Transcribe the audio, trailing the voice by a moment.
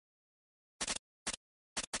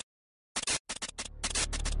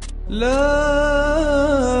لا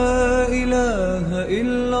إله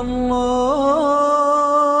إلا الله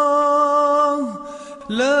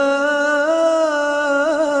لا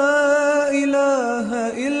إله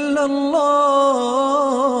إلا الله.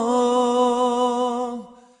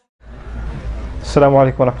 Assalamu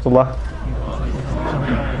alaikum wa rahmatullah.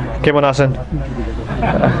 Kaifa Hasan?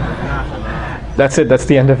 That's it, that's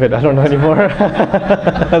the end of it. I don't know anymore.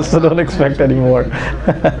 So don't expect anymore.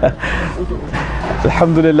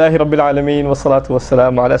 Alhamdulillahi Rabbil Alameen wa salatu wa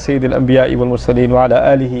salam ala Sayyidil Anbiya'i wal Mursaleen wa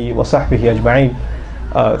ala alihi wa sahbihi ajma'in.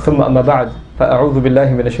 Thumma amma ba'd. Fa'a'udhu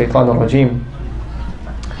billahi minash shaitanir rajim.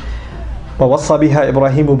 ووصى بها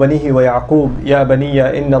إبراهيم بنيه ويعقوب يا بني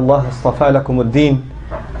إن الله اصطفى لكم الدين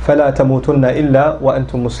فلا تموتن إلا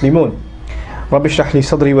وأنتم مسلمون رب اشرح لي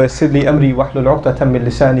صدري ويسر لي أمري واحلل عقدة من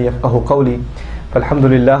لساني يفقهوا قولي فالحمد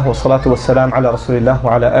لله والصلاة والسلام على رسول الله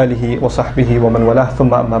وعلى آله وصحبه ومن والاه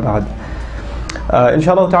ثم أما بعد.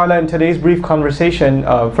 Inshallah ta'ala, in today's brief conversation,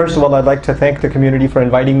 first of all, I'd like to thank the community for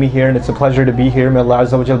inviting me here, and it's a pleasure to be here. May Allah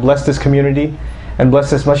Azza wa Jal bless this community and bless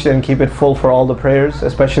this masjid and keep it full for all the prayers,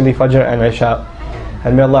 especially Fajr and Isha.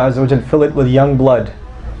 And may Allah Azza wa Jal fill it with young blood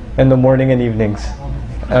in the morning and evenings.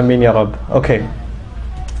 Ameen Ya Rabb. Okay.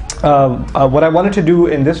 What I wanted to do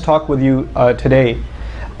in this talk with you today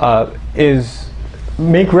is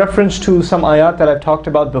make reference to some ayat that I've talked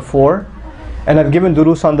about before. And I've given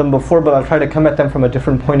durus on them before, but I'll try to come at them from a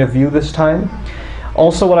different point of view this time.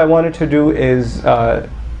 Also, what I wanted to do is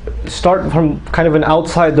start from kind of an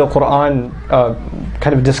outside the Quran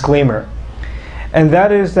kind of disclaimer. And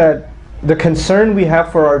that is that the concern we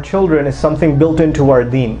have for our children is something built into our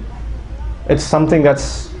deen. It's not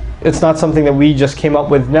something that we just came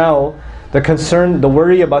up with now. The concern, the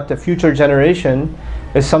worry about the future generation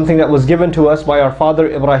is something that was given to us by our father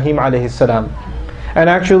Ibrahim alayhi salam. And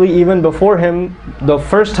actually, even before him, the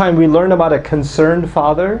first time we learn about a concerned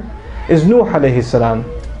father is Nuh alayhi salam.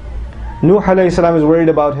 Nuh alayhi salam is worried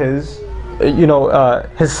about his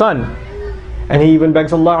son, and he even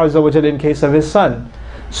begs Allah Azza wa Jalla in case of his son.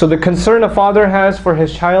 So the concern a father has for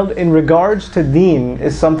his child in regards to deen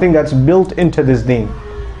is something that's built into this deen.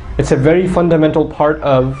 It's a very fundamental part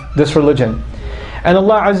of this religion. And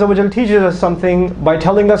Allah Azza wa Jalla teaches us something by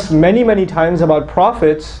telling us many times about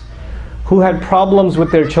prophets who had problems with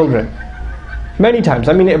their children. Many times.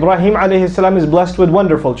 I mean, Ibrahim alayhi salam is blessed with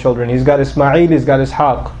wonderful children. He's got Ismail, he's got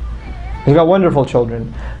Ishaq. He's got wonderful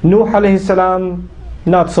children. Nuh alayhi salam,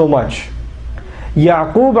 not so much.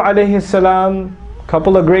 Yaqub alayhi salam,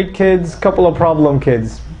 couple of great kids, couple of problem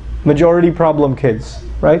kids. Majority problem kids,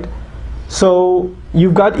 right? So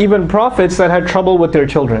you've got even prophets that had trouble with their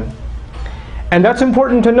children. And that's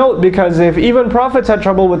important to note, because if even prophets had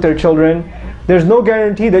trouble with their children, there's no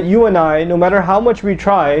guarantee that you and I, no matter how much we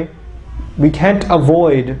try, we can't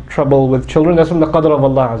avoid trouble with children. That's from the qadr of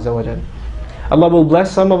Allah Azza wa Jal. Allah will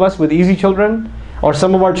bless some of us with easy children, or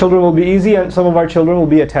some of our children will be easy and some of our children will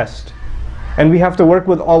be a test. And we have to work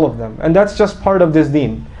with all of them. And that's just part of this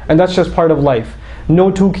deen. And that's just part of life.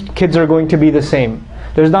 No two kids are going to be the same.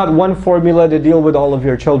 There's not one formula to deal with all of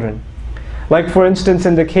your children. Like for instance,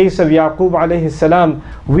 in the case of Yaqub alayhi salam,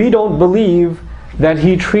 we don't believe that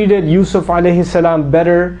he treated Yusuf alayhi salam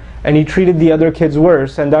better and he treated the other kids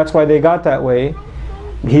worse, and that's why they got that way.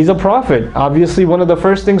 He's a prophet. Obviously, one of the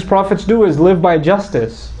first things prophets do is live by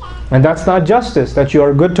justice. And that's not justice, that you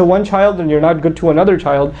are good to one child and you're not good to another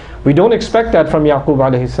child. We don't expect that from Yaqub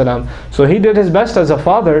alayhi salam. So he did his best as a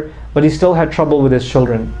father, but he still had trouble with his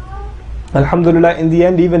children. Alhamdulillah, in the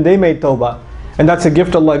end, even they made tawbah. And that's a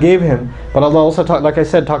gift Allah gave him. But Allah also, like I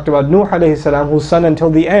said, talked about Nuh alayhi salam, whose son until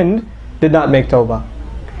the end did not make tawbah.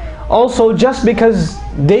 Also, just because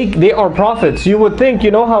they are prophets, you would think,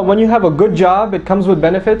 you know how when you have a good job, it comes with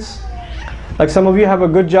benefits? Like some of you have a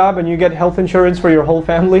good job and you get health insurance for your whole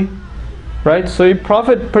family, right? So you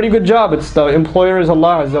profit, pretty good job. It's the employer is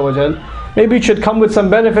Allah Azza wa Jal. Maybe it should come with some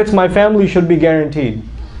benefits. My family should be guaranteed.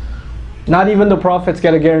 Not even the prophets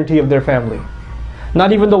get a guarantee of their family.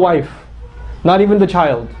 Not even the wife. Not even the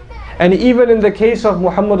child. And even in the case of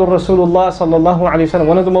Muhammadur Rasulullah sallallahu alaihi wasallam,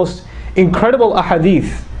 one of the most incredible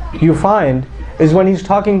ahadith you find is when he's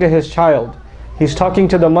talking to his child. He's talking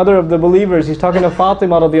to the mother of the believers. He's talking to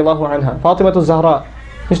Fatima radiallahu anha, Fatima Zahra.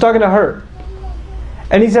 He's talking to her.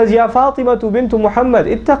 And he says, Ya Fatima bintu Muhammad,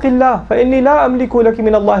 ittaqillah, fa inni la amliku laki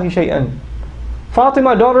min Allahi shay'an.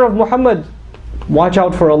 Fatima, daughter of Muhammad, watch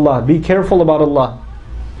out for Allah. Be careful about Allah.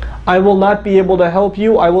 I will not be able to help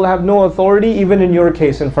you. I will have no authority even in your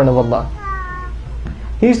case in front of Allah.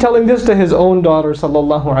 He's telling this to his own daughter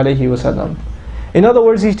sallallahu alaihi wasallam. In other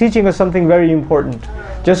words, he's teaching us something very important.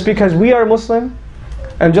 Just because we are Muslim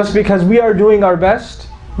and just because we are doing our best,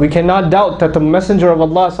 We cannot doubt that the Messenger of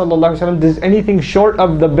Allah sallallahu alaihi wasallam is anything short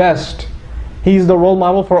of the best. He's the role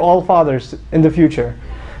model for all fathers in the future,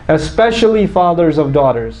 especially fathers of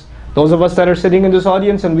daughters. Those of us that are sitting in this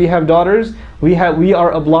audience and we have daughters, we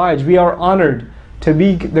are obliged, we are honored to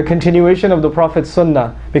be the continuation of the Prophet's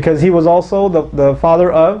sunnah, because he was also the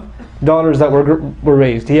father of daughters that were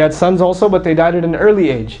raised. He had sons also, but they died at an early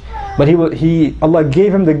age. But Allah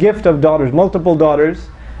gave him the gift of daughters, multiple daughters,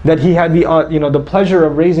 that he had the pleasure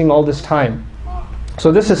of raising all this time.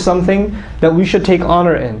 So this is something that we should take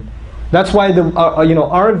honor in. That's why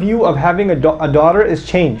our view of having a daughter is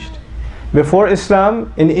changed. Before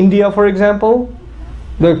Islam, in India for example,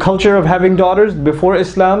 the culture of having daughters, before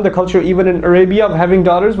Islam, the culture even in Arabia of having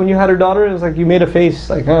daughters, when you had a daughter, it was like you made a face,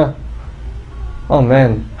 like, oh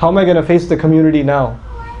man, how am I going to face the community now?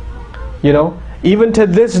 Even to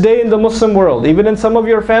this day in the Muslim world, even in some of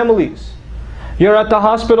your families, you're at the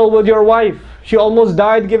hospital with your wife, she almost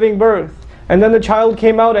died giving birth, and then the child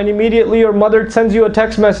came out and immediately your mother sends you a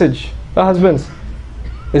text message, the husbands.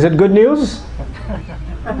 Is it good news?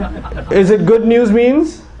 Is it good news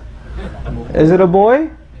means? Is it a boy?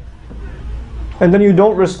 And then you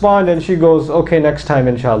don't respond and she goes, okay, next time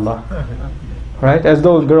inshallah. Right? As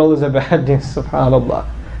though a girl is a bad news, subhanallah.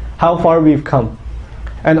 How far we've come.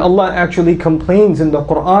 And Allah actually complains in the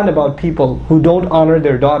Quran about people who don't honor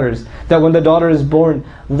their daughters. That when the daughter is born,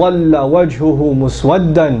 وَاللَّ وَجْهُهُ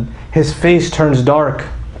مُسْوَدًّا, his face turns dark.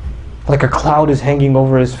 Like a cloud is hanging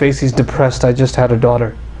over his face, he's depressed, I just had a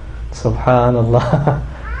daughter. Subhanallah.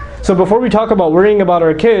 So before we talk about worrying about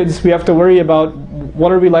our kids, we have to worry about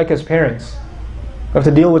what are we like as parents. We have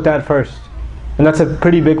to deal with that first. And that's a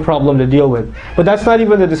pretty big problem to deal with. But that's not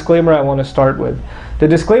even the disclaimer I want to start with. The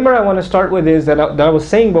disclaimer I want to start with is that I was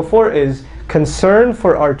saying before is concern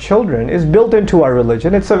for our children is built into our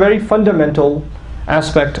religion. It's a very fundamental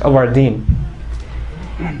aspect of our deen.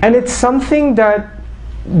 And it's something that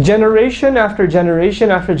generation after generation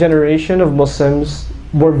after generation of Muslims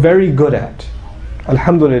were very good at.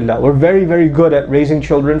 Alhamdulillah, we're very, very good at raising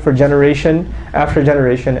children for generation after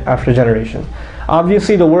generation after generation.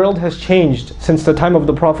 Obviously the world has changed since the time of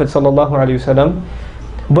the Prophet ﷺ,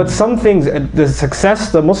 but some things, the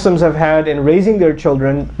success the Muslims have had in raising their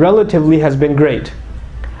children relatively has been great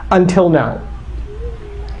until now.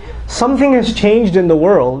 Something has changed in the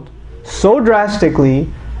world so drastically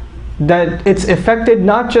that it's affected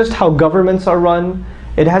not just how governments are run,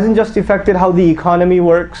 it hasn't just affected how the economy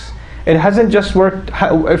works, it hasn't just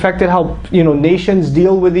affected how nations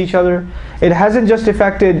deal with each other, it hasn't just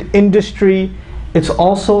affected industry, it's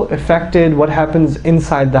also affected what happens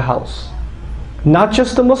inside the house. Not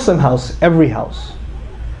just the Muslim house, every house.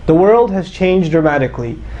 The world has changed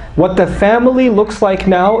dramatically. What the family looks like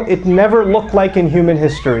now, it never looked like in human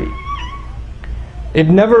history. It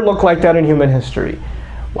never looked like that in human history.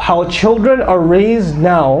 How children are raised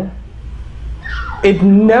now, it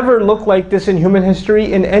never looked like this in human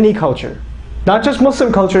history in any culture. Not just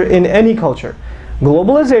Muslim culture, in any culture.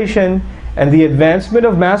 Globalization and the advancement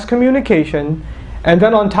of mass communication, and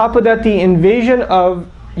then on top of that the invasion of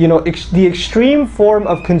the extreme form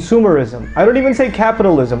of consumerism. I don't even say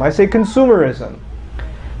capitalism, I say consumerism.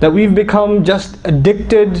 That we've become just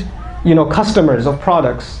addicted customers of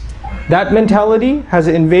products. That mentality has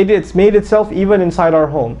it's made itself even inside our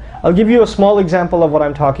home. I'll give you a small example of what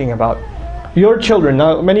I'm talking about. Your children,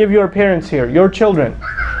 now many of you are parents here, your children,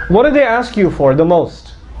 what do they ask you for the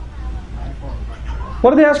most?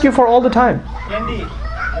 What do they ask you for all the time? Candy.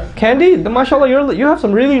 Candy? MashaAllah, you have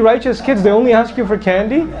some really righteous kids, they only ask you for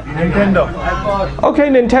candy? Nintendo. Okay,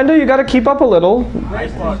 Nintendo, you gotta keep up a little.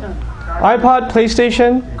 iPod,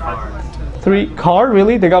 PlayStation, car,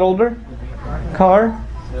 really? They got older? Car,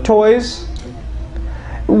 toys.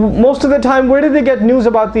 Most of the time, where did they get news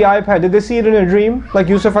about the iPad? Did they see it in a dream? Like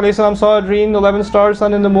Yusuf alayhi salam saw a dream, 11 stars,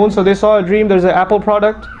 sun in the moon, so they saw a dream, there's an Apple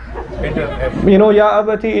product. Ya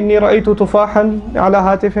abati inni ra'aytu tufahan ala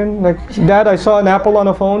hatifin. Like, Dad, I saw an apple on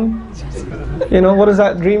a phone. What does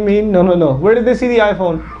that dream mean? No. Where did they see the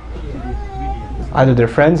iPhone? Either their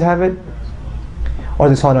friends have it, or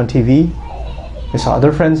they saw it on TV. They saw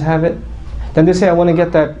other friends have it. Then they say, I want to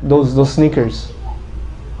get those sneakers.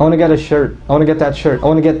 I want to get a shirt. I want to get that shirt. I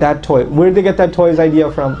want to get that toy. Where did they get that toy's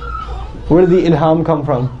idea from? Where did the ilham come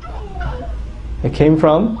from? It came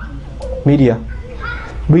from media.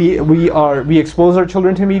 We expose our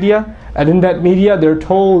children to media, and in that media they're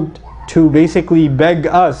told to basically beg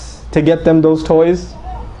us to get them those toys,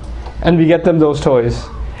 and we get them those toys.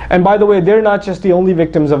 And by the way, they're not just the only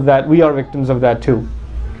victims of that, we are victims of that too.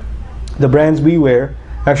 The brands we wear,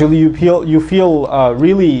 actually you feel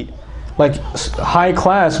really like high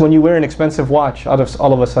class when you wear an expensive watch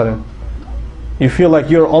all of a sudden. You feel like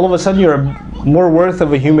you're, all of a sudden you're more worth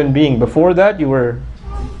of a human being. Before that you were,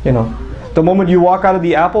 the moment you walk out of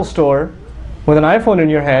the Apple store with an iPhone in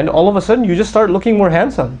your hand, all of a sudden you just start looking more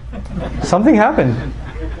handsome. Something happened.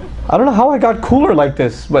 I don't know how I got cooler like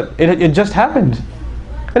this, but it just happened.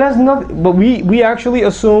 It has nothing, but we actually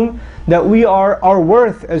assume that our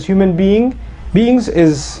worth as human beings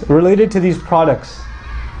is related to these products.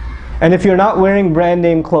 And if you're not wearing brand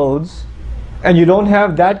name clothes, and you don't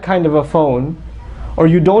have that kind of a phone, or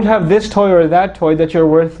you don't have this toy or that toy, that you're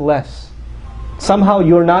worth less. Somehow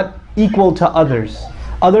you're not equal to others.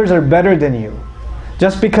 Others are better than you.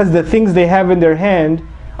 Just because the things they have in their hand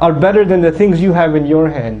are better than the things you have in your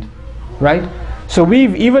hand. Right? So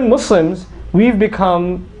even Muslims, we've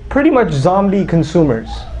become pretty much zombie consumers.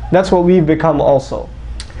 That's what we've become also.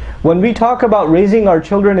 When we talk about raising our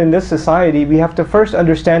children in this society, we have to first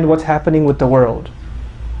understand what's happening with the world.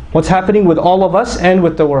 What's happening with all of us and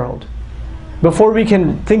with the world, before we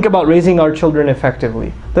can think about raising our children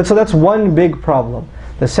effectively. So that's one big problem.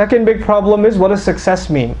 The second big problem is, what does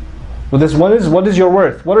success mean? Well, this one is, what is your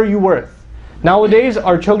worth? What are you worth? Nowadays,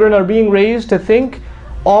 our children are being raised to think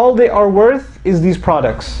all they are worth is these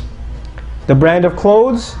products. The brand of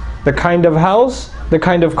clothes, the kind of house, the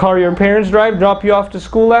kind of car your parents drive, drop you off to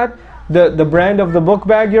school at, the brand of the book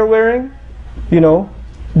bag you're wearing,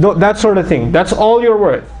 that sort of thing. That's all you're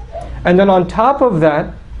worth. And then on top of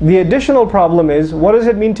that, the additional problem is, what does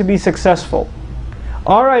it mean to be successful?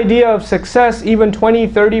 Our idea of success even 20,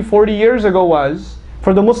 30, 40 years ago was,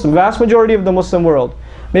 for the vast majority of the Muslim world,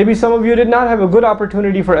 maybe some of you did not have a good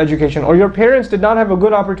opportunity for education, or your parents did not have a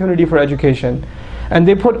good opportunity for education, and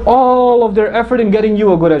they put all of their effort in getting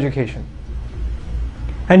you a good education.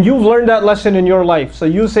 And you've learned that lesson in your life. So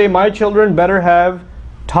you say, my children better have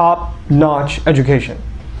top-notch education.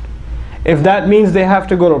 If that means they have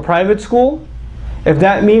to go to a private school, if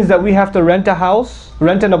that means that we have to rent a house,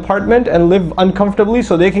 rent an apartment and live uncomfortably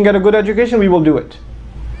so they can get a good education, we will do it.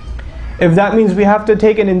 If that means we have to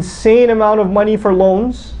take an insane amount of money for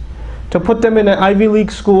loans to put them in an Ivy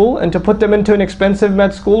League school and to put them into an expensive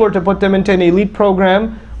med school or to put them into an elite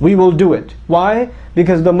program, we will do it. Why?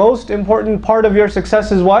 Because the most important part of your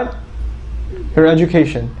success is what? Your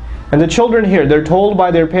education. And the children here, they're told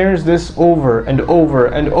by their parents this over and over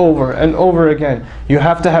and over and over again. You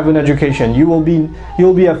have to have an education. You will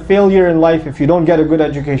be a failure in life if you don't get a good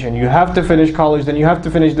education. You have to finish college, then you have to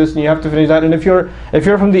finish this, and you have to finish that. And if you're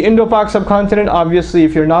from the Indo-Pak subcontinent, obviously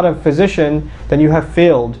if you're not a physician, then you have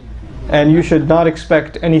failed. And you should not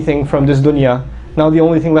expect anything from this dunya. Now the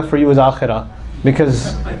only thing left for you is akhirah.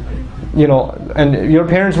 Because, and your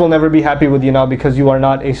parents will never be happy with you now because you are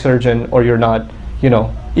not a surgeon, or you're not,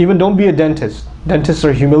 even don't be a dentist. Dentists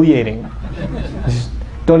are humiliating. Just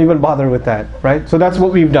don't even bother with that, right? So that's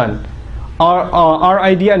what we've done. Our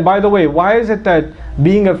idea, and by the way, why is it that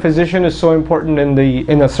being a physician is so important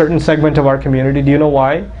in a certain segment of our community? Do you know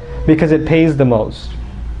why? Because it pays the most.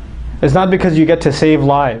 It's not because you get to save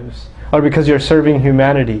lives or because you're serving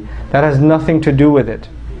humanity. That has nothing to do with it.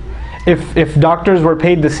 If doctors were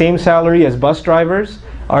paid the same salary as bus drivers,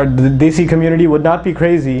 the Desi community would not be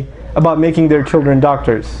crazy about making their children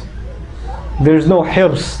doctors. There's no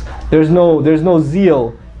hirs, there's no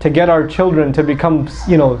zeal to get our children to become,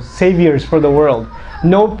 saviors for the world.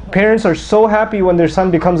 No parents are so happy when their son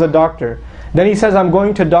becomes a doctor. Then he says, I'm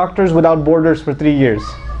going to Doctors Without Borders for 3 years.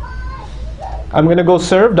 I'm going to go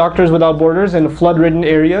serve Doctors Without Borders in flood-ridden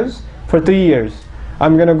areas for 3 years.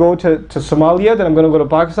 I'm going to go to Somalia, then I'm going to go to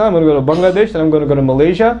Pakistan, I'm going to go to Bangladesh, then I'm going to go to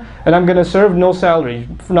Malaysia, and I'm going to serve no salary,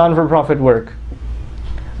 non-for-profit work.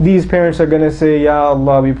 These parents are going to say, Ya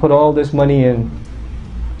Allah, we put all this money in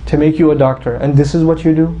to make you a doctor, and this is what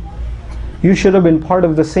you do? You should have been part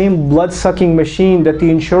of the same blood-sucking machine that the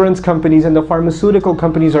insurance companies and the pharmaceutical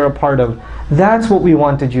companies are a part of. That's what we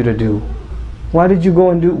wanted you to do. Why did you go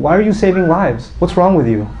and do? Why are you saving lives? What's wrong with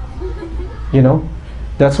you?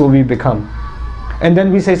 That's what we've become. And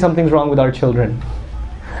then we say something's wrong with our children.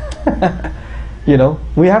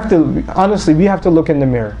 We have to, honestly, we have to look in the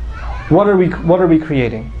mirror. What are we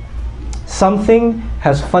creating? Something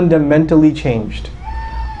has fundamentally changed.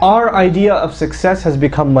 Our idea of success has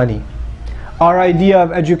become money. Our idea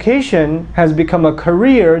of education has become a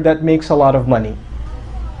career that makes a lot of money.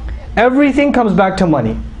 Everything comes back to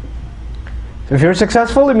money. If you're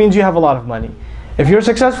successful, it means you have a lot of money. If you're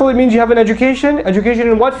successful, it means you have an education. Education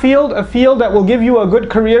in what field? A field that will give you a good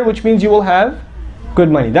career, which means you will have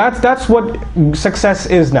good money. That's what success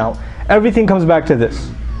is now. Everything comes back to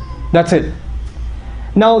this. That's it.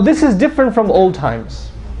 Now this is different from old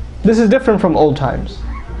times. This is different from old times.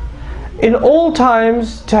 In old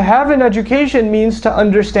times, to have an education means to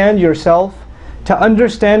understand yourself, to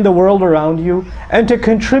understand the world around you, and to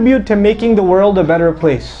contribute to making the world a better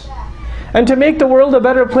place. And to make the world a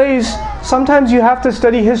better place, sometimes you have to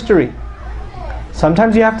study history.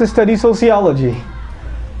 Sometimes you have to study sociology.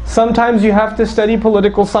 Sometimes you have to study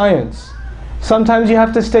political science. Sometimes you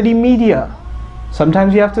have to study media.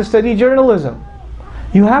 Sometimes you have to study journalism.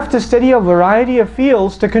 You have to study a variety of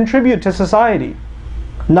fields to contribute to society.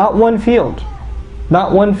 Not one field.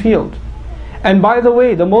 Not one field. And by the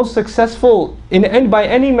way, the most successful, by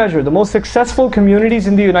any measure, the most successful communities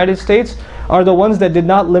in the United States are the ones that did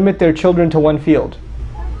not limit their children to one field.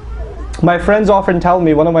 My friends often tell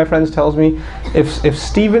me, one of my friends tells me, if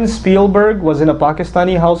Steven Spielberg was in a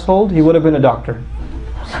Pakistani household, he would have been a doctor.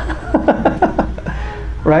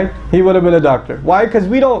 Right? He would have been a doctor. Why? Because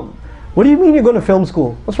we don't, what do you mean you're going to film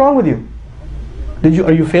school? What's wrong with you?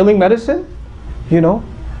 Are you failing medicine? You know?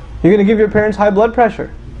 You're going to give your parents high blood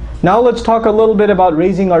pressure. Now let's talk a little bit about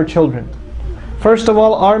raising our children. First of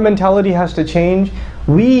all, our mentality has to change.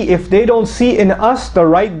 If they don't see in us the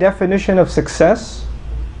right definition of success,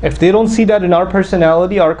 if they don't see that in our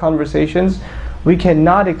personality, our conversations, we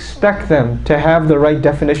cannot expect them to have the right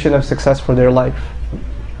definition of success for their life.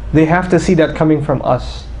 They have to see that coming from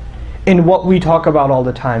us, in what we talk about all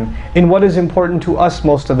the time, in what is important to us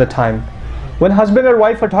most of the time. When husband and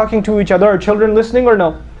wife are talking to each other, are children listening or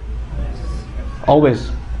no?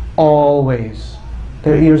 Always. Always.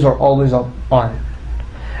 Their ears are always on.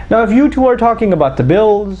 Now if you two are talking about the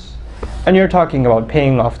bills, and you're talking about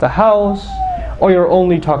paying off the house, or you're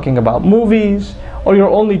only talking about movies, or you're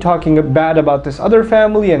only talking bad about this other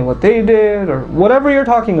family and what they did, or whatever you're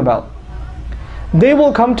talking about, they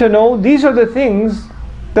will come to know these are the things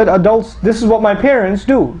that adults, this is what my parents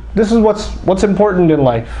do. This is what's important in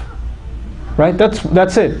life. Right?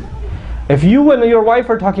 That's it. If you and your wife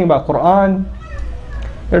are talking about Quran,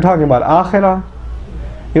 you're talking about Akhirah,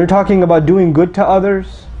 you're talking about doing good to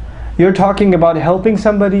others, you're talking about helping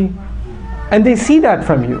somebody, and they see that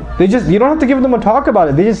from you. You don't have to give them a talk about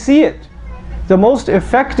it, they just see it. The most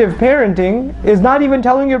effective parenting is not even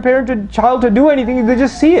telling your child to do anything, they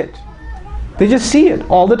just see it. They just see it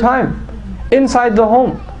all the time, inside the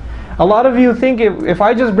home. A lot of you think if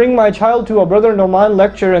I just bring my child to a Brother Nouman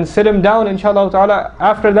lecture and sit him down, inshallah ta'ala,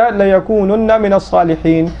 after that, لَيَكُونُنَّ مِنَ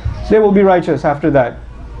الصَّالِحِينَ, they will be righteous after that.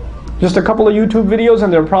 Just a couple of YouTube videos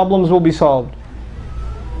and their problems will be solved.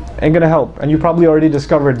 Ain't gonna help, and you probably already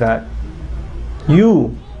discovered that.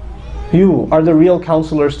 You are the real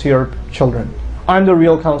counselors to your children. I'm the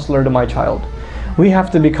real counselor to my child. We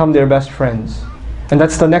have to become their best friends. And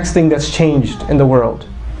that's the next thing that's changed in the world.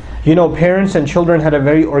 You know, parents and children had a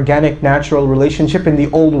very organic, natural relationship in the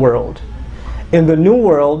old world. In the new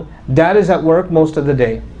world, dad is at work most of the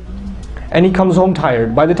day. And he comes home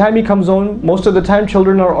tired. By the time he comes home, most of the time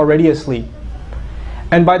children are already asleep.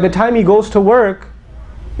 And by the time he goes to work,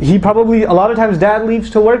 a lot of times dad leaves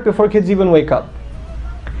to work before kids even wake up.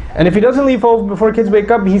 And if he doesn't leave home before kids wake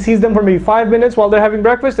up, he sees them for maybe 5 minutes while they're having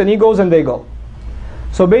breakfast, and he goes and they go.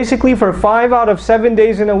 So basically for 5 out of 7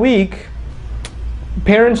 days in a week,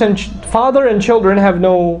 father and children have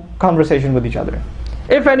no conversation with each other.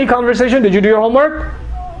 If any conversation, did you do your homework?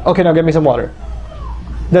 Okay, now get me some water.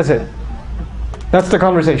 That's it. That's the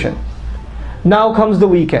conversation. Now comes the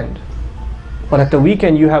weekend. But at the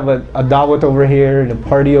weekend you have a dawat over here and a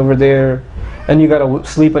party over there, and you gotta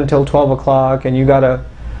sleep until 12 o'clock, and you got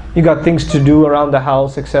things to do around the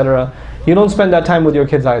house, etc. You don't spend that time with your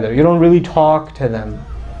kids either. You don't really talk to them.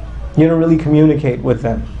 You don't really communicate with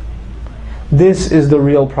them. This is the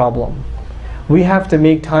real problem. We have to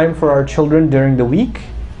make time for our children during the week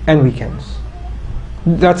and weekends.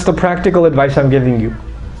 That's the practical advice I'm giving you.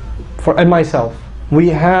 And myself. We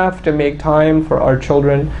have to make time for our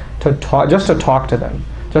children to talk, just to talk to them.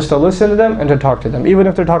 Just to listen to them and to talk to them, even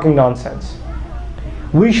if they're talking nonsense.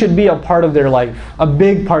 We should be a part of their life, a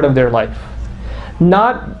big part of their life.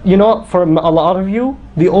 Not, for a lot of you,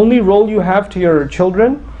 the only role you have to your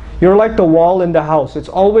children, you're like the wall in the house. It's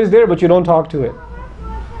always there, but you don't talk to it.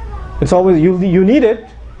 It's always, you need it.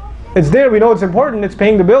 It's there, we know it's important, it's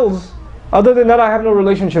paying the bills. Other than that, I have no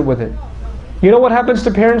relationship with it. You know what happens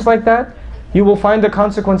to parents like that? You will find the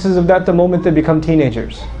consequences of that the moment they become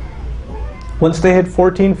teenagers. Once they hit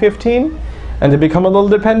 14, 15, and they become a little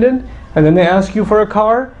dependent, and then they ask you for a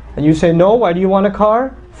car, and you say, no, why do you want a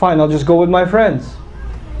car? Fine, I'll just go with my friends.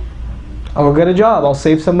 I'll get a job, I'll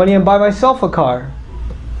save some money and buy myself a car.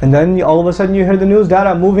 And then all of a sudden you hear the news, Dad,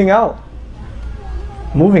 I'm moving out.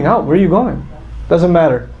 Moving out? Where are you going? Doesn't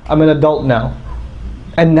matter, I'm an adult now.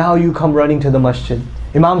 And now you come running to the masjid.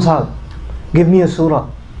 Imam Sahib, give me a surah.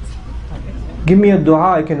 Give me a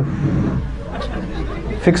dua, I can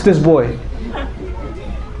fix this boy.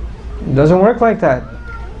 It doesn't work like that.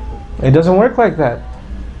 It doesn't work like that.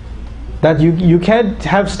 That you can't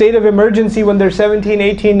have state of emergency when they're 17,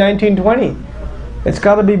 18, 19, 20. It's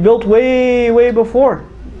got to be built way, way before.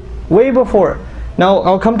 Way before. Now,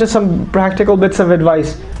 I'll come to some practical bits of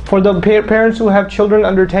advice. For the parents who have children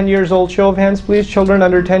under 10 years old, show of hands please, children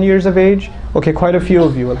under 10 years of age. Okay, quite a few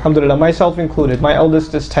of you, alhamdulillah, myself included. My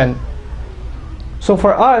eldest is 10. So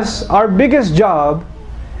for us, our biggest job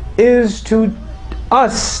is to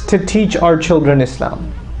teach our children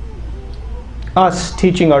Islam. Us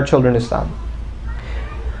teaching our children Islam.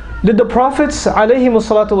 Did the Prophets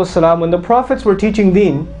ﷺ, when the Prophets were teaching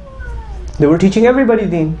deen, they were teaching everybody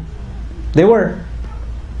deen. They were.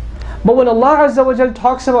 But when Allah Azza wa Jal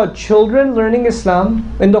talks about children learning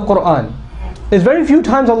Islam in the Quran, there's very few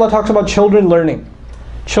times Allah talks about children learning,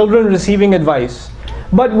 children receiving advice.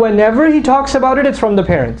 But whenever He talks about it, it's from the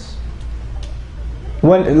parents.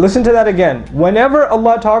 Listen to that again. Whenever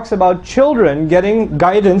Allah talks about children getting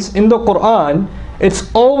guidance in the Quran, it's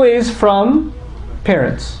always from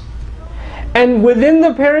parents. And within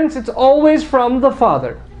the parents, it's always from the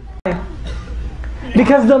father.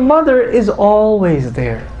 Because the mother is always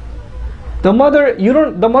there. The mother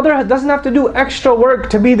doesn't have to do extra work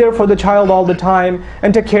to be there for the child all the time,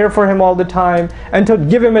 and to care for him all the time, and to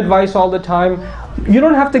give him advice all the time. You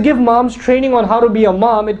don't have to give moms training on how to be a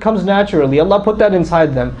mom. It comes naturally. Allah put that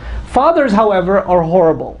inside them. Fathers, however, are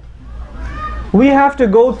horrible. We have to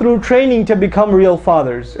go through training to become real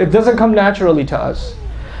fathers. It doesn't come naturally to us.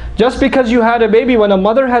 Just because you had a baby, when a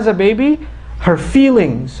mother has a baby, her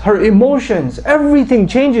feelings, her emotions, everything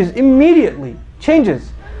changes immediately.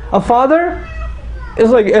 Changes. A father is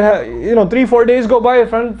like, 3-4 days go by,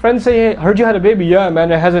 friends say, hey, heard you had a baby. Yeah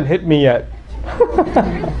man, it hasn't hit me yet.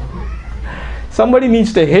 Somebody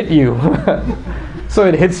needs to hit you so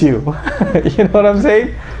it hits you. You know what I'm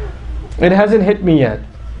saying? It hasn't hit me yet.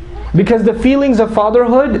 Because the feelings of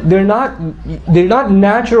fatherhood, they're not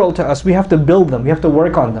natural to us. We have to build them. We have to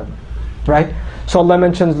work on them. Right? So Allah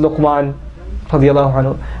mentions Luqman radiyallahu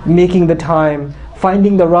anhu, making the time,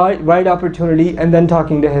 finding the right opportunity, and then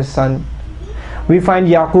talking to his son. We find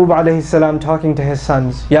Yaqub alayhi salam talking to his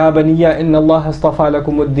sons. Ya baniya inna Allah astafa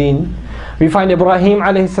lakumuddin. We find Ibrahim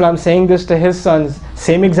alayhi salam saying this to his sons.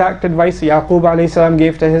 Same exact advice Yaqub alayhi salam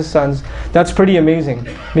gave to his sons. That's pretty amazing,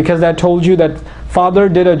 because that told you that father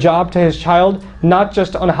did a job to his child, not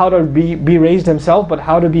just on how to be raised himself, but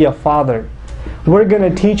how to be a father. We're going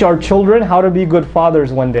to teach our children how to be good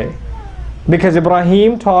fathers one day. Because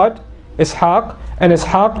Ibrahim taught Ishaq, and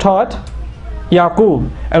Ishaq taught Yaqub.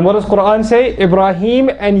 And what does Quran say? Ibrahim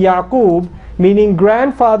and Yaqub, meaning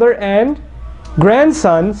grandfather and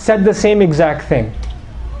grandson, said the same exact thing.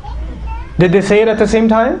 Did they say it at the same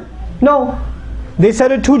time? No. They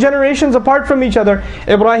said it 2 generations apart from each other.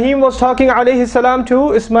 Ibrahim was talking alayhi salam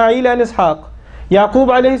to Ismail and Ishaq. Yaqub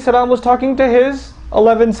alayhi salam was talking to his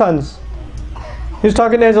 11 sons. He was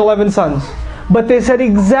talking to his 11 sons. But they said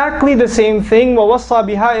exactly the same thing. وَوَصَّى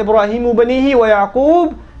بِهَا إِبْرَاهِيمُ بَنِيهِ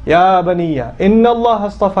وَيَعْقُوبُ يَا بَنِيَّ إِنَّ اللَّهَ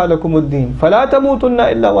اصْطَفَى لَكُمُ الدِّينَ فَلَا تَمُوتُنَّ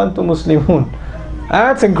إِلَّا وَأَنْتُمْ مُسْلِمُونَ.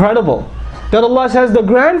 That's incredible. That Allah says the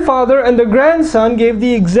grandfather and the grandson gave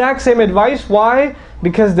the exact same advice. Why?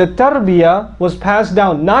 Because the tarbiyah was passed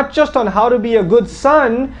down, not just on how to be a good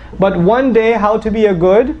son, but one day how to be a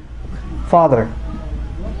good father.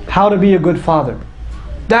 How to be a good father.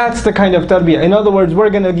 That's the kind of tarbiyah. In other words, we're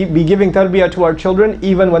going to be giving tarbiyah to our children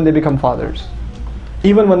even when they become fathers.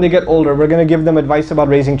 Even when they get older, we're going to give them advice about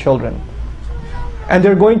raising children. And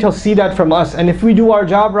they're going to see that from us. And if we do our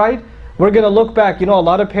job right, we're going to look back. A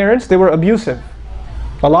lot of parents, they were abusive.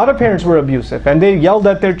 A lot of parents were abusive. And they yelled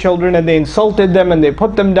at their children, and they insulted them, and they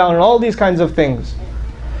put them down, and all these kinds of things.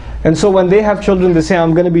 And so when they have children, they say,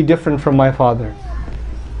 I'm going to be different from my father.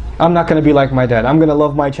 I'm not going to be like my dad. I'm going to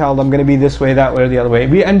love my child. I'm going to be this way, that way, or the other way.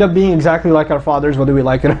 We end up being exactly like our fathers, whether we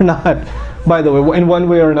like it or not, by the way, in one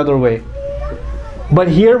way or another way. But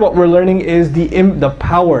here what we're learning is the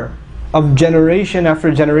power of generation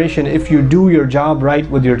after generation if you do your job right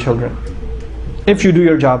with your children. If you do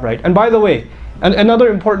your job right. And by the way, another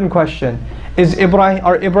important question,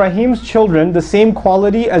 are Ibrahim's children the same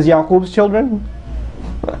quality as Yaqub's children?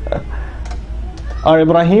 Are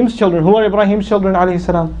Ibrahim's children, who are Ibrahim's children alayhi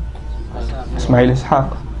salam? Ismail,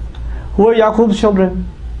 Ishaq. Who are Yaqub's children?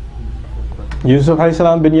 Yusuf alayhi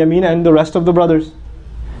salam, Binyamin, and the rest of the brothers.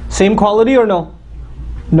 Same quality or no?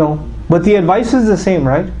 No. But the advice is the same,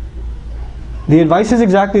 right? The advice is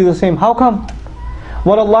exactly the same. How come?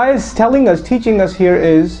 What Allah is telling us, teaching us here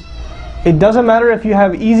is, it doesn't matter if you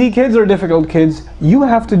have easy kids or difficult kids, you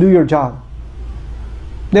have to do your job.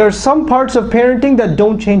 There are some parts of parenting that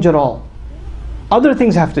don't change at all. Other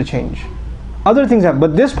things have to change. Other things happen.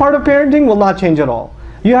 But this part of parenting will not change at all.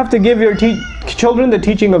 You have to give your children the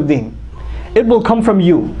teaching of deen. It will come from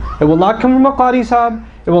you. It will not come from a qari sahib.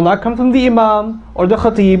 It will not come from the imam or the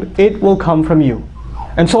khatib. It will come from you.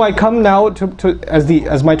 And so I come now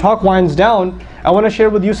as my talk winds down, I want to share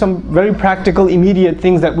with you some very practical, immediate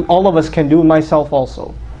things that all of us can do, myself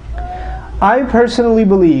also. I personally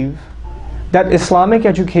believe that Islamic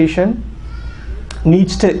education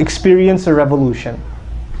needs to experience a revolution.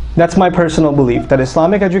 That's my personal belief, that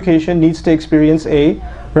Islamic education needs to experience a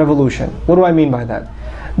revolution. What do I mean by that?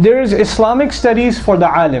 There is Islamic studies for the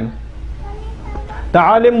alim. The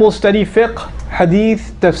alim will study fiqh,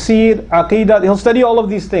 hadith, tafsir, aqidah. He'll study all of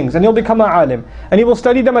these things and he'll become an alim. And he will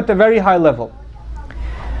study them at a very high level.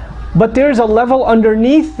 But there's a level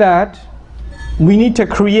underneath that we need to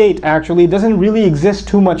create, actually. It doesn't really exist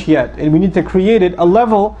too much yet. And we need to create it, a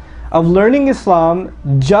level of learning Islam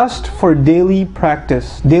just for daily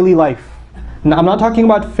practice, daily life. Now, I'm not talking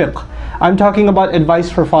about fiqh. I'm talking about advice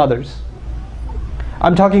for fathers.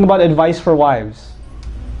 I'm talking about advice for wives.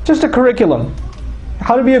 Just a curriculum.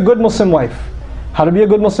 How to be a good Muslim wife. How to be a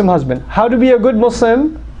good Muslim husband. How to be a good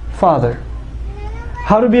Muslim father.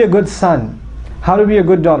 How to be a good son. How to be a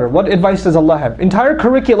good daughter. What advice does Allah have? Entire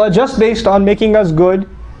curricula just based on making us good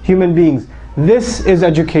human beings. This is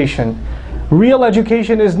education. Real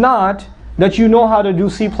education is not that you know how to do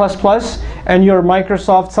C++ and you're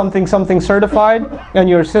Microsoft something something certified and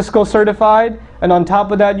you're Cisco certified and on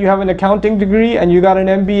top of that you have an accounting degree and you got an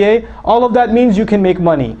MBA. All of that means you can make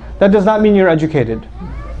money. That does not mean you're educated.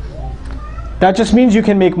 That just means you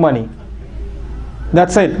can make money.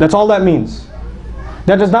 That's it. That's all that means.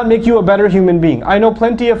 That does not make you a better human being. I know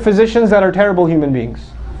plenty of physicians that are terrible human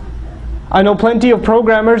beings. I know plenty of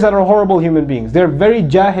programmers that are horrible human beings. They're very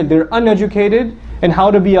jahil. They're uneducated in how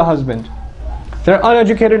to be a husband. They're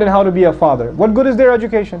uneducated in how to be a father. What good is their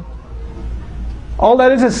education? All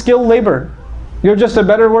that is skilled labor. You're just a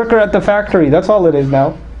better worker at the factory. That's all it is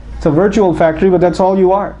now. It's a virtual factory, but that's all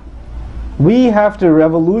you are. We have to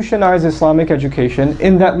revolutionize Islamic education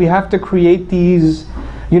in that we have to create these,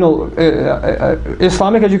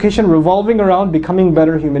 Islamic education revolving around becoming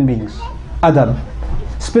better human beings. Adab.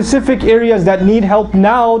 Specific areas that need help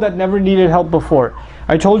now that never needed help before.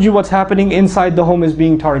 I told you what's happening inside the home is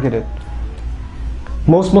being targeted.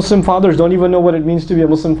 Most Muslim fathers don't even know what it means to be a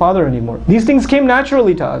Muslim father anymore. These things came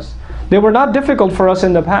naturally to us. They were not difficult for us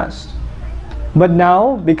in the past. But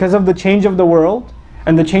now, because of the change of the world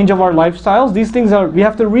and the change of our lifestyles, these things we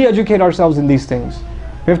have to re-educate ourselves in these things.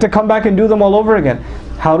 We have to come back and do them all over again.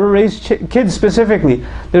 How to raise kids specifically.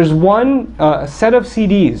 There's one set of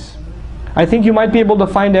CDs. I think you might be able to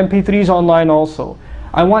find MP3s online also.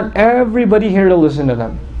 I want everybody here to listen to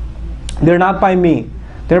them. They're not by me.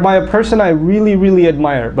 They're by a person I really, really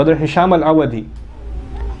admire, Brother Hisham Al-Awadi.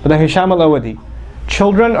 Brother Hisham Al-Awadi.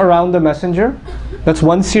 Children Around the Messenger. That's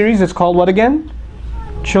one series. It's called what again?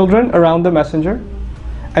 Children Around the Messenger.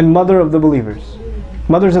 And Mother of the Believers.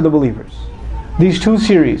 Mothers of the Believers. These two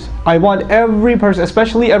series. I want every person,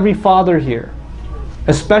 especially every father here,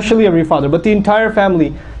 especially every father, but the entire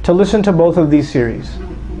family, to listen to both of these series.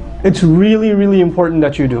 It's really, really important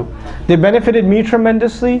that you do. They benefited me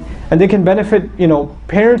tremendously, and they can benefit,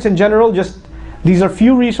 parents in general. Just these are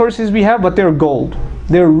few resources we have, but they're gold.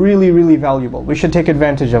 They're really, really valuable. We should take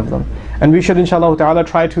advantage of them, and we should, inshallah ta'ala,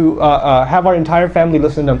 try to have our entire family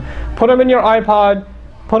listen to them. Put them in your iPod,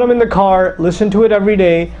 put them in the car, listen to it every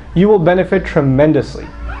day. You will benefit tremendously.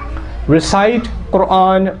 Recite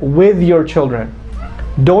Quran with your children.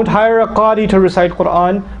 Don't hire a qari to recite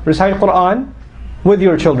Quran. Recite Quran with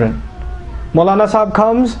your children. Maulana Sahib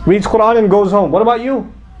comes, reads Quran and goes home. What about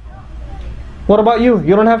you? What about you?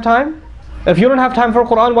 You don't have time? If you don't have time for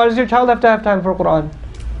Quran, why does your child have to have time for Quran?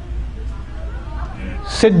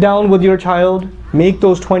 Sit down with your child, make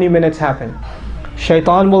those 20 minutes happen.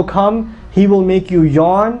 Shaitan will come, he will make you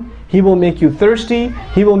yawn, he will make you thirsty,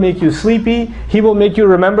 he will make you sleepy, he will make you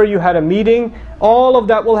remember you had a meeting. All of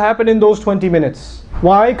that will happen in those 20 minutes.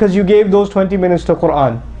 Why? Because you gave those 20 minutes to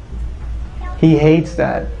Quran. He hates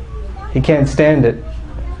that. He can't stand it.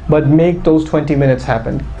 But make those 20 minutes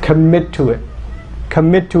happen. Commit to it.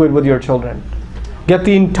 Commit to it with your children. Get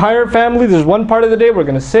the entire family. There's one part of the day we're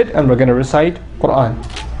going to sit and we're going to recite Quran.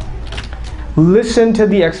 Listen to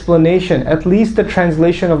the explanation, at least the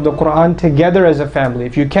translation of the Quran together as a family.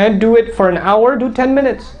 If you can't do it for an hour, do 10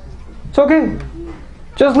 minutes. It's okay.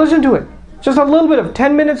 Just listen to it. Just a little bit of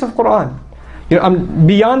 10 minutes of Quran. I'm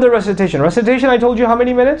beyond the recitation. Recitation, I told you how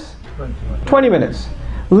many minutes? 20 minutes.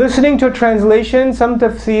 Listening to translation, some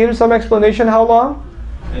tafsir, some explanation, how long?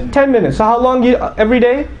 10 minutes. So how long every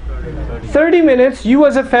day? 30 minutes. You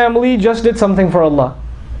as a family just did something for Allah.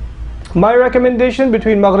 My recommendation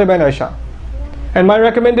between Maghrib and Isha. And my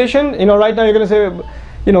recommendation, right now you're going to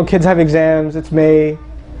say, kids have exams, it's May,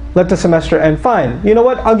 let the semester end. Fine. You know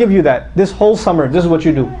what? I'll give you that. This whole summer, this is what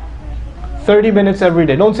you do. 30 minutes every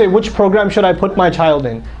day. Don't say, which program should I put my child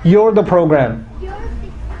in? You're the program.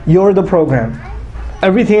 You're the program.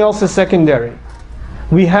 Everything else is secondary.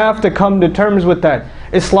 We have to come to terms with that.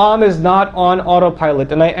 Islam is not on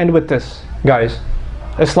autopilot. And I end with this, guys.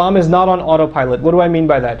 Islam is not on autopilot. What do I mean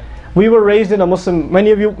by that? We were raised in a Muslim,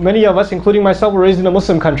 many of us, including myself, were raised in a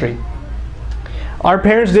Muslim country. Our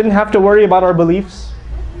parents didn't have to worry about our beliefs.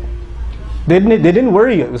 They didn't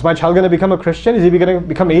worry. Is my child going to become a Christian? Is he going to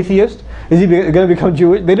become atheist? Is he going to become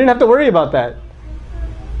Jewish? They didn't have to worry about that.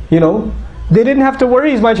 They didn't have to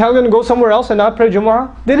worry, is my child going to go somewhere else and not pray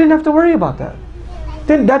Jumu'ah? They didn't have to worry about that.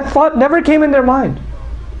 That thought never came in their mind.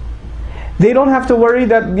 They don't have to worry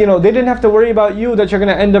that, they didn't have to worry about you that you're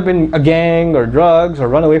going to end up in a gang or drugs or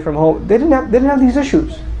run away from home. They didn't have these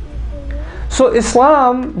issues. So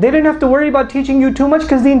Islam, they didn't have to worry about teaching you too much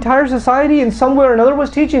because the entire society in some way or another was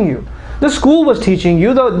teaching you. The school was teaching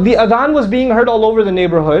you, the adhan was being heard all over the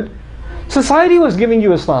neighborhood. Society was giving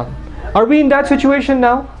you Islam. Are we in that situation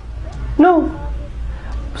now? No.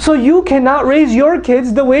 So you cannot raise your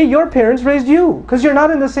kids the way your parents raised you, because you're not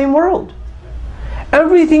in the same world.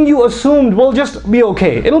 Everything you assumed will just be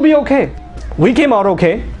okay. It'll be okay. We came out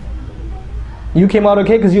okay. You came out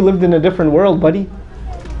okay because you lived in a different world, buddy.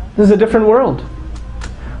 This is a different world.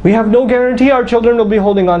 We have no guarantee our children will be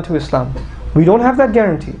holding on to Islam. We don't have that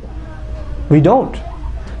guarantee. We don't.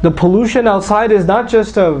 The pollution outside is not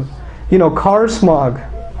just of, car smog.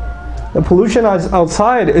 The pollution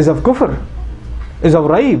outside is of kufr, is of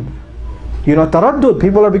raib. Taraddud.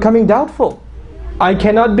 People are becoming doubtful. I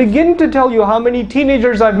cannot begin to tell you how many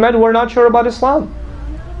teenagers I've met who are not sure about Islam.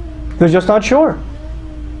 They're just not sure.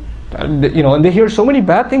 And they hear so many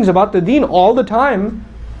bad things about the deen all the time.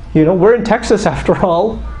 We're in Texas after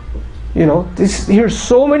all. They hear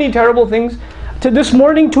so many terrible things. To this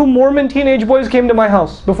morning, 2 Mormon teenage boys came to my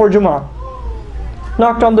house before Jumu'ah.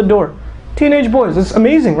 Knocked on the door. Teenage boys. It's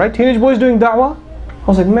amazing, right? Teenage boys doing da'wah. I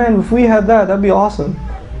was like, man, if we had that, that'd be awesome.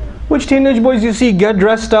 Which teenage boys you see get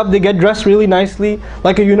dressed up, they get dressed really nicely,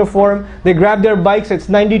 like a uniform. They grab their bikes, it's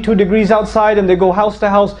 92 degrees outside, and they go house to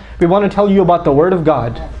house. We want to tell you about the Word of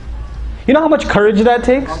God. You know how much courage that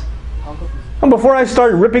takes? And before I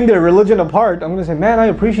start ripping their religion apart, I'm going to say, man, I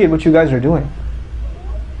appreciate what you guys are doing.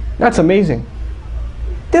 That's amazing.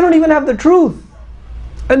 They don't even have the truth.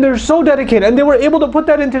 And they're so dedicated. And they were able to put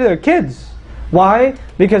that into their kids. Why?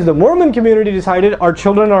 Because the Mormon community decided our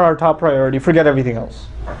children are our top priority. Forget everything else.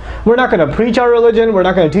 We're not going to preach our religion. We're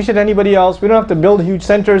not going to teach it to anybody else. We don't have to build huge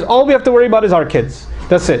centers. All we have to worry about is our kids.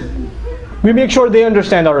 That's it. We make sure they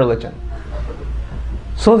understand our religion.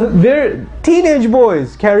 So they're teenage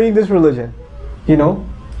boys carrying this religion.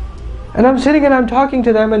 And I'm sitting and I'm talking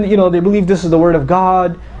to them and they believe this is the Word of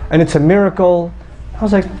God and it's a miracle. I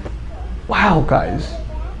was like, wow, guys.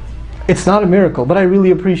 It's not a miracle, but I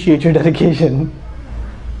really appreciate your dedication.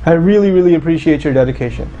 I really, really appreciate your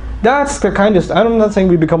dedication. That's the kindest. I'm not saying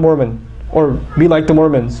we become Mormon or be like the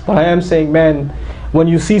Mormons, but I am saying, man, when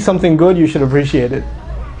you see something good, you should appreciate it.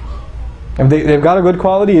 If they've got a good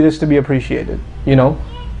quality, it is to be appreciated.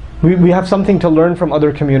 We have something to learn from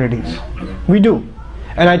other communities. We do.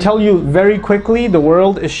 And I tell you very quickly, the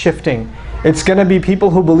world is shifting. It's going to be people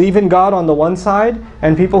who believe in God on the one side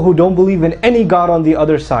and people who don't believe in any God on the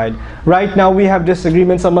other side. Right now we have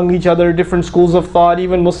disagreements among each other, different schools of thought,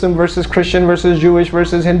 even Muslim versus Christian versus Jewish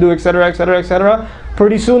versus Hindu, etc., etc., etc.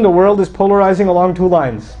 Pretty soon the world is polarizing along 2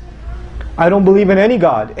 lines. I don't believe in any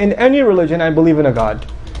God. In any religion, I believe in a God.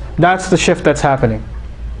 That's the shift that's happening.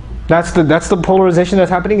 That's the polarization that's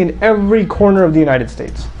happening in every corner of the United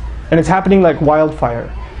States. And it's happening like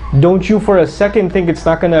wildfire. Don't you for a second think it's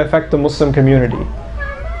not going to affect the Muslim community.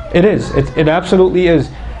 It is. It absolutely is.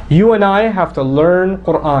 You and I have to learn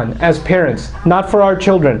Quran as parents, not for our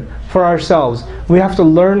children, for ourselves. We have to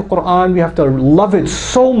learn Quran. We have to love it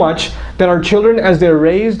so much that our children, as they're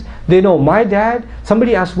raised, they know, my dad,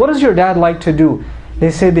 somebody asks, what does your dad like to do?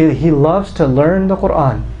 They say that he loves to learn the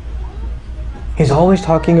Quran. He's always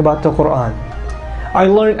talking about the Quran. I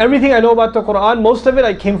learned everything I know about the Quran. Most of it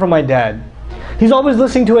I came from my dad. He's always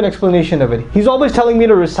listening to an explanation of it. He's always telling me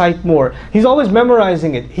to recite more. He's always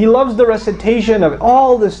memorizing it. He loves the recitation of it,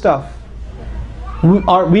 all this stuff.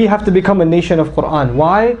 We have to become a nation of Quran.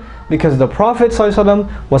 Why? Because the Prophet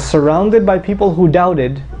ﷺ was surrounded by people who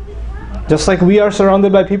doubted, just like we are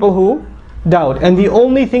surrounded by people who doubt. And the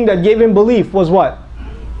only thing that gave him belief was what?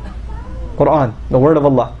 Quran, the Word of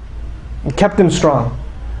Allah. It kept him strong.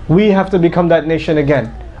 We have to become that nation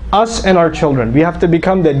again. Us and our children. We have to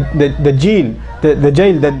become the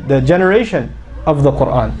generation of the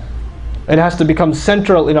Quran. It has to become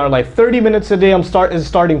central in our life. 30 minutes a day is a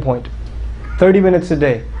starting point. 30 minutes a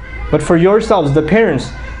day. But for yourselves, the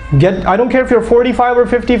parents, I don't care if you're 45 or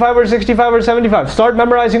 55 or 65 or 75, start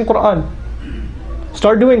memorizing Quran.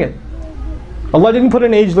 Start doing it. Allah didn't put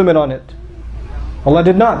an age limit on it. Allah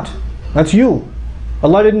did not. That's you.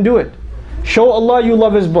 Allah didn't do it. Show Allah you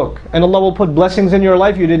love His book, and Allah will put blessings in your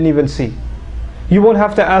life you didn't even see. You won't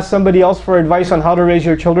have to ask somebody else for advice on how to raise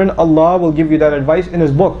your children. Allah will give you that advice in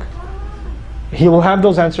His book. He will have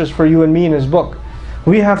those answers for you and me in His book.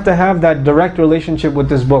 We have to have that direct relationship with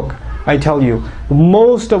this book. I tell you,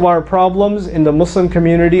 most of our problems in the Muslim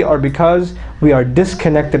community are because we are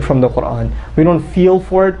disconnected from the Quran. We don't feel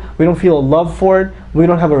for it. We don't feel a love for it. We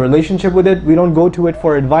don't have a relationship with it. We don't go to it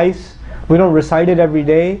for advice. We don't recite it every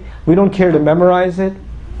day. We don't care to memorize it.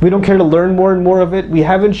 We don't care to learn more and more of it. We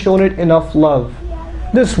haven't shown it enough love.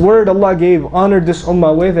 This word Allah honored this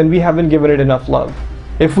ummah with, and we haven't given it enough love.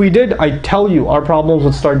 If we did, I tell you, our problems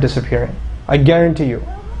would start disappearing. I guarantee you.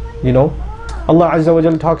 You know? Allah Azza wa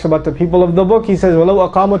Jalla talks about the people of the book. He says,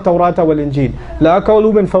 وَلَوْ أَقَامُوا التَّوْرَاةَ وَالْإِنْجِيلَ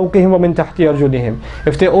لَأَكَلُوا مِنْ فَوْقِهِمْ وَمِنْ تَحْتِ أَرْجُلِهِمْ.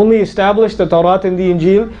 If they only established the Tawrat and the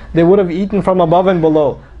Injil, they would have eaten from above and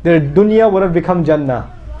below. Their dunya would have become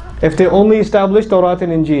Jannah. If they only established Tawrat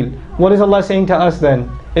and Injil. What is Allah saying to us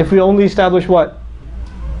then? If we only establish what?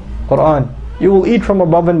 Quran. You will eat from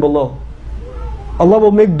above and below. Allah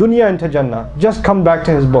will make dunya into Jannah. Just come back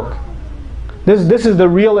to His book. This is the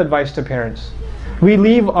real advice to parents. We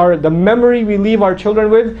leave the memory we leave our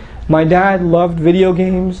children with. My dad loved video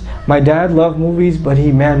games. My dad loved movies. But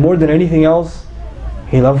more than anything else,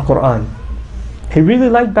 he loved Quran. He really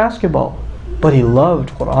liked basketball, but he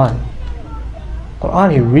loved Quran.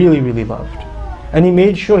 Quran he really, really loved. And he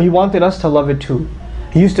made sure he wanted us to love it too.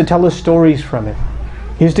 He used to tell us stories from it.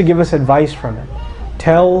 He used to give us advice from it.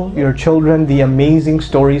 Tell your children the amazing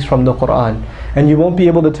stories from the Quran. And you won't be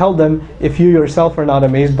able to tell them if you yourself are not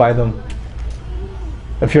amazed by them.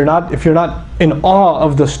 If you're not in awe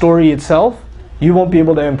of the story itself, you won't be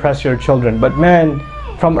able to impress your children. But man,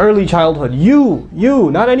 from early childhood, you,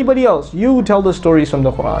 not anybody else, you tell the stories from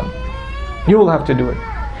the Quran. You will have to do it.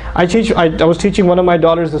 I was teaching one of my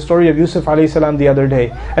daughters the story of Yusuf alayhi salam the other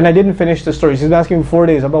day, and I didn't finish the story. She's been asking me 4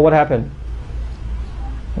 days about what happened.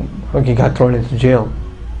 Look, he got thrown into jail.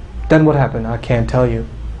 Then what happened? I can't tell you.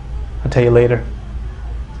 I'll tell you later.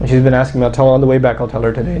 And she's been asking me. I'll tell her on the way back. I'll tell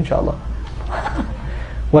her today, inshallah.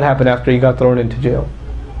 What happened after he got thrown into jail?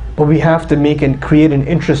 But we have to create an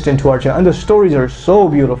interest into our children. And the stories are so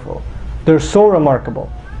beautiful. They're so remarkable.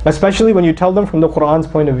 Especially when you tell them from the Quran's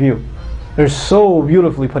point of view. They're so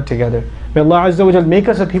beautifully put together. May Allah Azza wa Jal make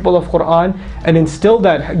us a people of Quran and instill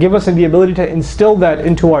that, give us the ability to instill that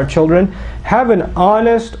into our children. Have an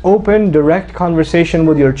honest, open, direct conversation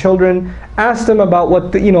with your children. Ask them about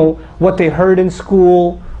what they heard in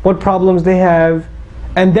school, what problems they have.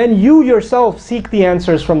 And then you yourself seek the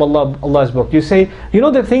answers from Allah's book. You say,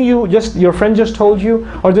 the thing your friend just told you,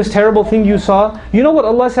 or this terrible thing you saw, you know what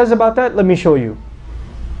Allah says about that? Let me show you.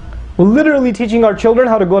 We're literally teaching our children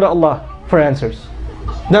how to go to Allah for answers.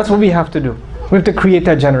 That's what we have to do. We have to create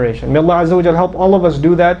that generation. May Allah Azza wa Jal help all of us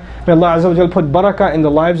do that. May Allah Azza wa Jal put barakah in the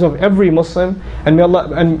lives of every Muslim. And may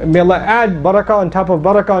Allah add barakah on top of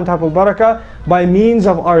barakah on top of barakah by means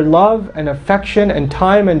of our love and affection and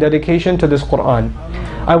time and dedication to this Quran.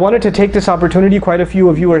 I wanted to take this opportunity, quite a few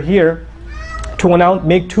of you are here, to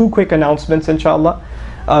make 2 quick announcements, inshallah.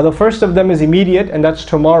 The first of them is immediate, and that's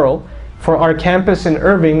tomorrow. For our campus in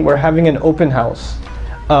Irving, we're having an open house.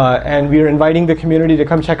 And we are inviting the community to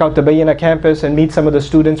come check out the Bayyinah campus and meet some of the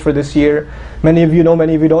students for this year. Many of you know,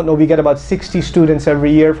 many of you don't know, we get about 60 students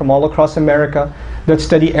every year from all across America that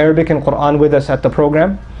study Arabic and Quran with us at the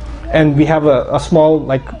program. And we have a small,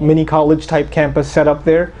 mini college type campus set up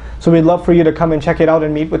there. So we'd love for you to come and check it out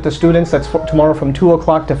and meet with the students. That's tomorrow from 2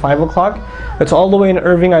 o'clock to 5 o'clock. It's all the way in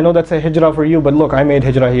Irving. I know that's a hijrah for you, but look, I made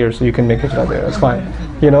hijrah here, so you can make hijrah there. That's fine,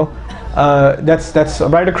 That's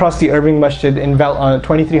right across the Irving Masjid in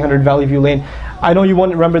 2300 Valley View Lane. I know you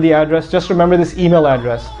won't remember the address. Just remember this email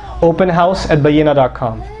address,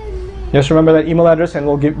 openhouse@bayyinah.com. Just remember that email address,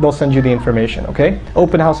 and they'll send you the information. Okay,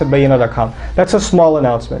 openhouse@bayyinah.com. That's a small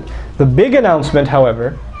announcement. The big announcement,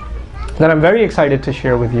 however, that I'm very excited to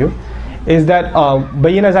share with you, is that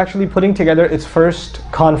Bayyinah is actually putting together its first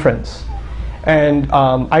conference. And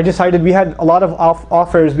I decided, we had a lot of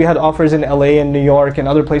offers. We had offers in LA and New York and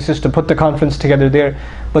other places to put the conference together there.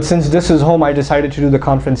 But since this is home, I decided to do the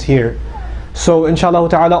conference here. So inshallah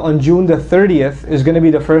ta'ala, on June the 30th is going to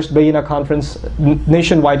be the first Bayyinah conference,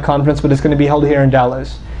 nationwide conference, but it's going to be held here in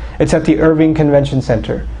Dallas. It's at the Irving Convention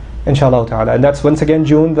Center. inshallah ta'ala. And that's once again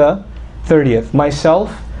June the 30th.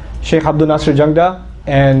 Myself, Sheikh Abdul Nasir Jangda,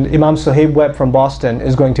 and Imam Suhaib Webb from Boston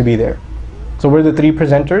is going to be there. So we're the three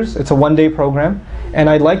presenters. It's a one-day program, and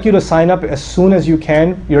I'd like you to sign up as soon as you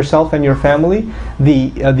can, yourself and your family.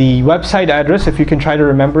 The website address, if you can try to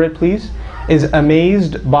remember it please, is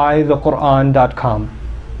amazedbythequran.com.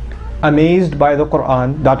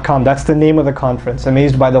 amazedbythequran.com. That's the name of the conference,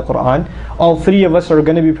 Amazed by the Quran. All three of us are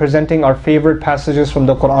going to be presenting our favorite passages from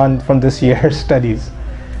the Quran from this year's studies.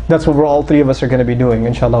 That's what all three of us are going to be doing,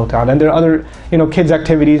 inshallah ta'ala. And there are other, kids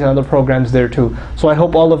activities and other programs there too. So I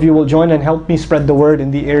hope all of you will join and help me spread the word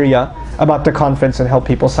in the area about the conference and help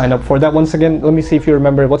people sign up for that. Once again, let me see if you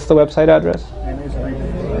remember. What's the website address?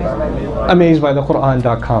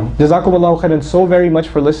 amazedbythequran.com. Jazakumullahu khairan so very much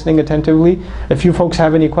for listening attentively. If you folks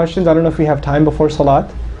have any questions, I don't know if we have time before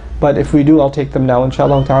Salat, but if we do, I'll take them now,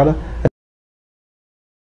 inshallah ta'ala.